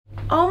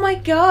Oh my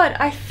god,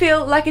 I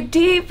feel like a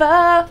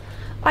diva.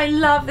 I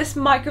love this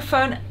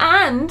microphone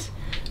and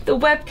the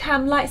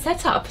webcam light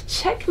setup.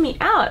 Check me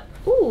out.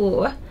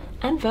 Ooh,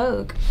 and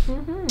Vogue.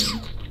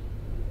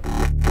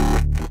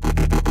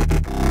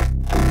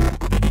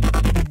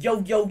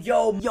 Yo, yo,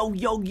 yo, yo,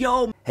 yo,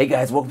 yo. Hey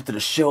guys, welcome to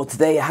the show.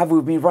 Today I have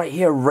with me right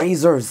here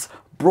Razer's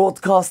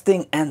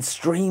broadcasting and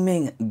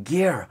streaming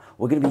gear.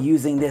 We're going to be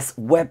using this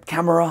web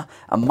camera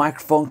and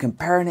microphone,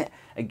 comparing it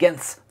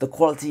against the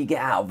quality you get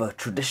out of a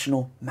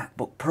traditional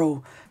MacBook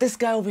Pro. This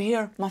guy over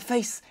here, my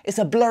face, it's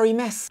a blurry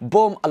mess.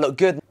 Boom, I look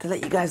good. To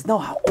let you guys know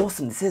how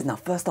awesome this is. Now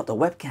first up, the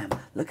webcam.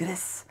 Look at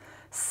this.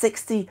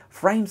 60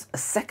 frames a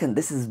second.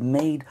 This is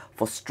made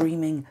for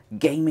streaming,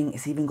 gaming.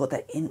 It's even got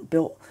that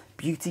inbuilt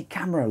beauty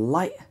camera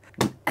light.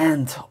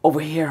 And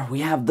over here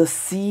we have the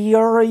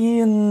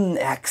Seiren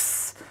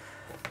X.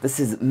 This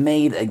is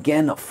made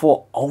again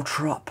for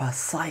ultra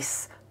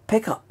precise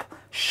pickup,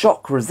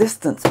 shock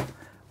resistance.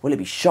 Will it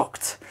be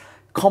shocked?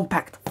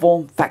 Compact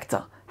form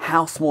factor.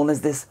 How small is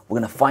this? We're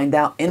gonna find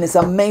out in this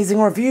amazing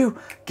review.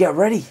 Get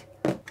ready.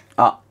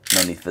 No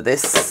need for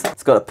this.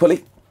 It's got a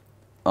pulley.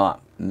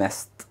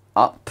 Messed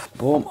up.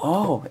 Boom.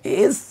 Oh, it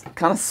is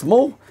kind of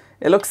small.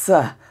 It looks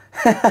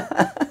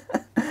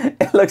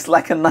it looks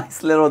like a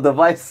nice little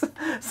device.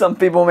 Some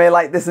people may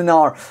like this in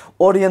our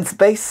audience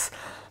base.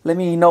 Let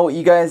me know what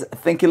you guys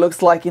think it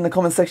looks like in the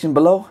comment section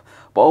below.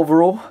 But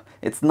overall,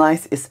 it's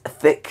nice, it's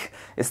thick.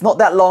 It's not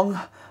that long,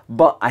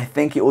 but I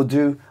think it will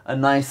do a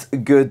nice,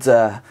 good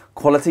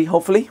quality,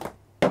 hopefully.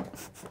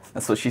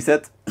 That's what she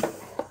said.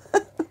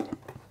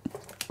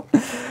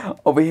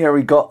 Over here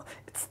we got,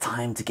 it's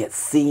time to get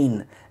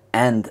seen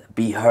and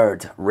be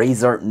heard.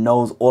 Razer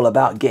knows all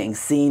about getting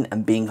seen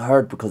and being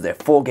heard because they're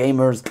for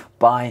gamers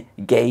by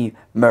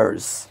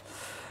gamers.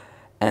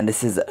 And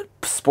this is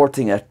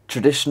sporting a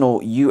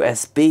traditional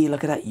USB.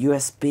 Look at that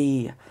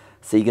USB.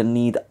 So you're gonna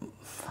need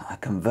a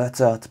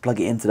converter to plug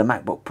it into the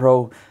MacBook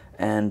Pro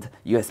and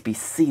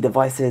USB-C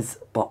devices.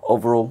 But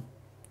overall,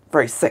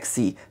 very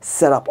sexy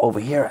setup over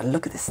here. And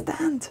look at this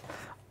stand.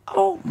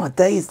 Oh my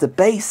days, the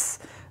base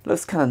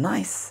looks kind of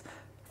nice.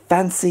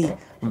 Fancy,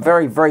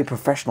 very, very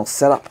professional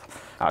setup.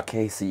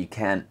 Okay, so you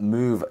can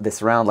move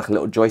this around like a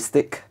little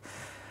joystick.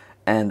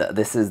 And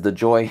this is the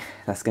joy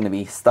that's gonna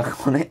be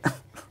stuck on it.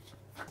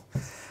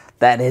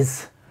 That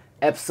is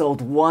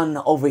episode 1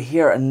 over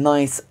here, a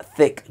nice,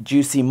 thick,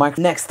 juicy mic.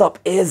 Next up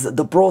is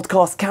the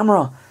broadcast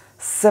camera,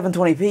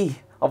 720p,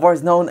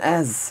 otherwise known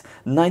as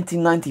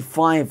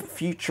 1995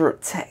 future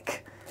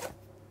tech.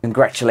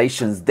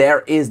 Congratulations,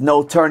 there is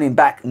no turning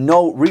back.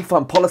 No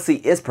refund policy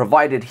is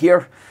provided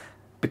here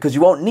because you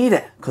won't need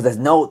it because there's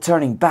no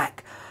turning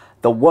back.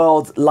 The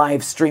world's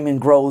live streaming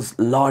grows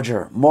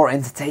larger, more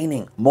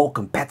entertaining, more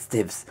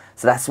competitive.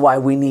 So that's why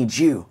we need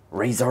you,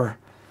 Razer.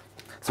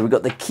 So we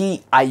got the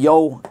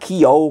Kiyo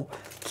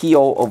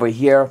over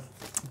here,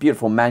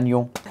 beautiful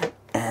manual,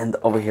 and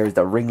over here is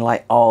the ring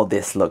light. Oh,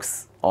 this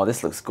looks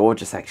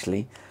gorgeous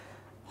actually.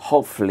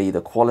 Hopefully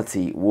the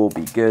quality will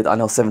be good. I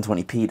know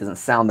 720p doesn't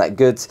sound that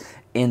good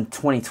in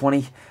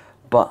 2020,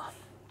 but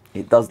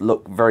it does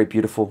look very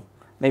beautiful.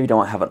 Maybe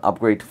don't have an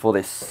upgrade for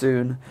this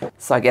soon.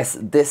 So I guess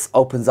this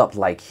opens up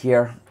like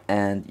here,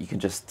 and you can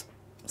just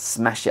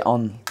smash it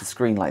on the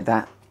screen like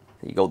that.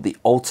 There you go, the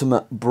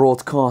ultimate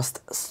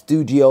broadcast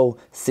studio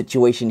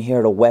situation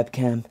here, the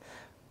webcam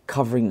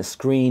covering the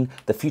screen.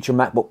 The future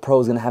MacBook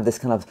Pro is going to have this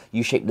kind of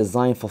U-shaped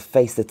design for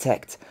face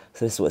detect.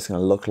 So this is what it's going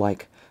to look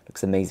like.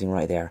 Looks amazing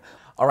right there.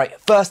 All right,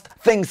 first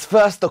things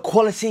first, the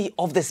quality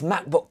of this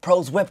MacBook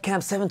Pro's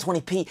webcam,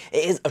 720p,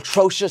 it is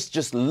atrocious.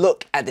 Just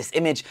look at this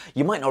image.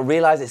 You might not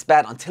realize it's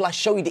bad until I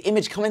show you the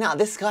image coming out of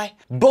this guy.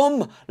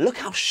 Boom, look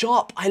how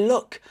sharp I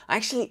look. I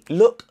actually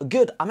look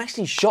good. I'm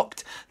actually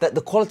shocked that the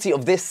quality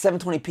of this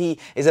 720p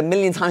is a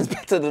million times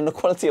better than the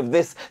quality of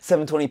this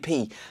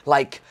 720p.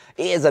 Like,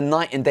 it is a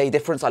night and day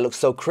difference. I look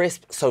so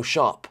crisp, so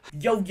sharp.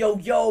 Yo, yo,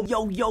 yo,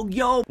 yo, yo,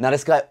 yo. Now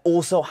this guy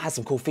also has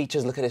some cool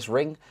features. Look at this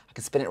ring. I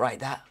can spin it right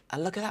there.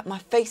 And look at that, my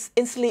face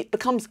instantly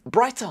becomes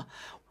brighter.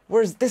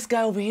 Whereas this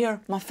guy over here,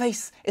 my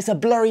face, it's a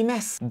blurry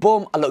mess.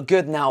 Boom, I look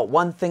good. Now,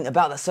 one thing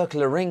about that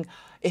circular ring,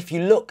 if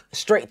you look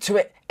straight to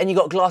it and you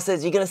got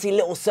glasses, you're gonna see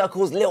little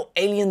circles, little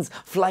aliens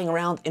flying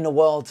around in the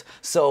world.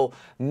 So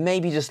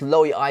maybe just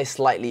lower your eyes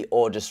slightly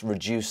or just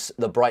reduce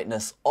the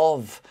brightness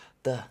of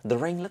the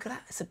ring. Look at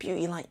that, it's a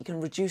beauty light. You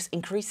can reduce,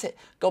 increase it,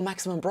 go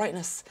maximum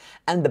brightness.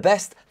 And the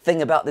best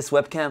thing about this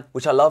webcam,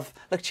 which I love,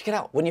 look, check it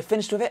out. When you're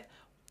finished with it,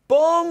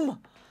 boom,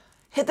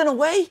 hidden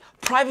away.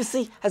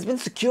 Privacy has been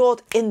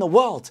secured in the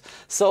world.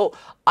 So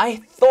I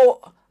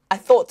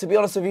thought, to be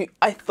honest with you,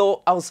 I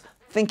was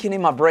thinking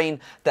in my brain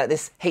that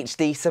this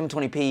HD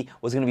 720p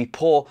was gonna be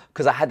poor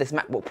because I had this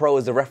MacBook Pro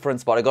as a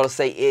reference, but I gotta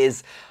say it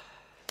is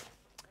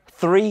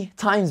 3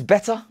 times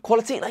better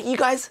quality. Like you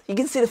guys, you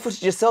can see the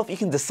footage yourself, you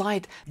can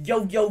decide.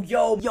 Yo, yo,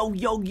 yo, yo,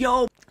 yo,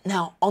 yo.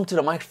 Now onto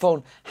the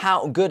microphone.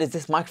 How good is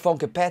this microphone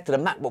compared to the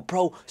MacBook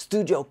Pro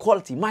studio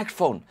quality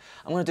microphone?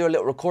 I'm gonna do a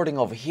little recording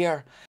over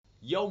here.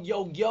 Yo,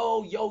 yo,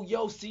 yo, yo,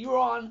 yo,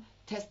 Seiren,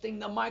 testing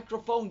the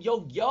microphone,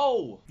 yo,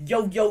 yo.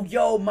 Yo, yo,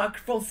 yo,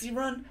 microphone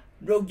Seiren,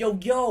 Yo, yo,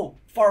 yo,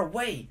 far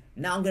away.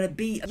 Now I'm gonna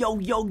be, yo,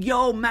 yo,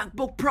 yo,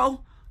 MacBook Pro.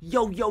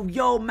 Yo, yo,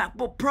 yo,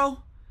 MacBook Pro.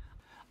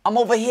 I'm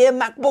over here,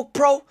 MacBook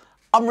Pro.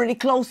 I'm really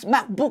close,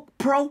 MacBook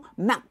Pro.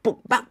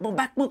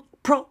 MacBook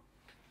Pro.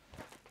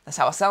 That's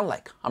how I sound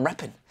like. I'm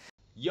rapping.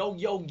 Yo,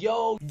 yo,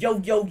 yo. Yo,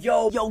 yo,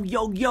 yo. Yo,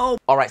 yo, yo.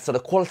 Alright, so the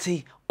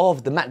quality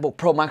of the MacBook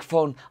Pro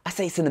microphone, I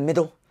say it's in the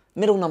middle.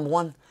 Middle number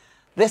one.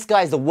 This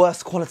guy is the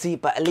worst quality,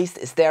 but at least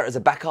it's there as a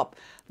backup.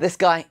 This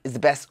guy is the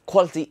best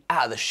quality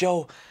out of the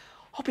show.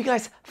 Hope you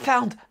guys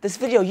found this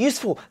video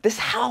useful. This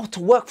how to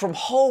work from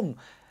home.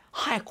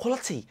 Higher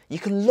quality. You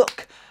can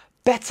look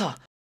better.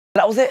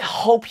 That was it.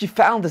 Hope you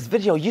found this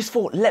video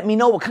useful. Let me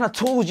know what kind of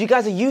tools you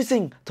guys are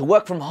using to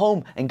work from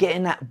home and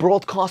getting that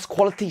broadcast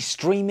quality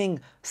streaming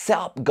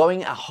setup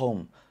going at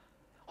home.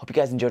 Hope you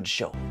guys enjoyed the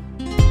show.